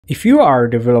If you are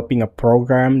developing a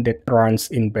program that runs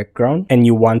in background and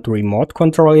you want to remote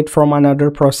control it from another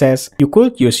process, you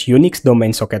could use Unix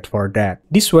domain socket for that.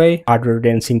 This way, other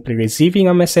than simply receiving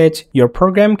a message, your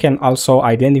program can also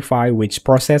identify which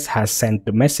process has sent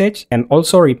the message and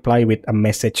also reply with a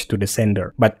message to the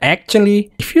sender. But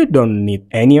actually, if you don't need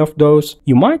any of those,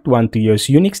 you might want to use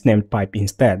Unix Named Pipe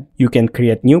instead. You can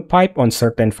create new pipe on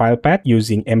certain file path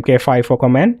using mkfifo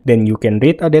command, then you can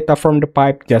read a data from the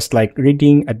pipe just like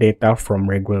reading a data from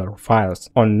regular files.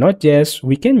 On Node.js,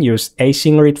 we can use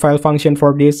async read file function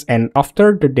for this, and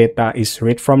after the data is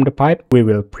read from the pipe, we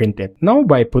will print it. Now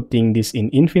by putting this in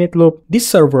infinite loop, this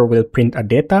server will print a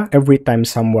data every time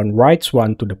someone writes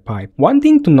one to the pipe. One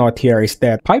thing to note here is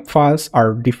that pipe files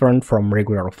are different from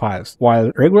regular files.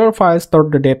 While regular files store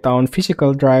the data on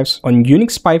physical drives, on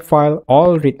Unix pipe file,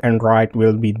 all read and write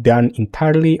will be done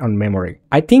entirely on memory.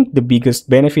 I think the biggest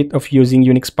benefit of using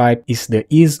Unix pipe is the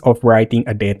ease of writing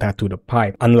a data to the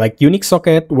pipe. Unlike Unix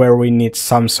socket, where we need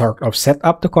some sort of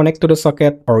setup to connect to the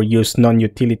socket or use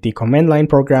non-utility command line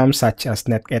programs such as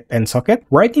netcat and socket,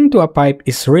 writing to a pipe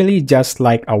is really just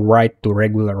like a write to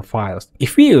regular files.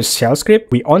 If we use shell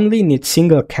script, we only need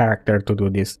single character to do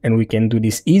this, and we can do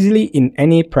this easily in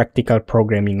any practical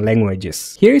programming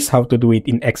languages. Here is how to do it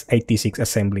in x86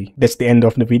 assembly. That's the end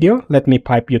of the video. Let me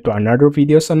pipe you to another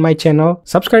videos on my channel.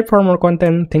 Subscribe for more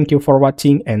content. Thank you for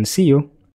watching and see you.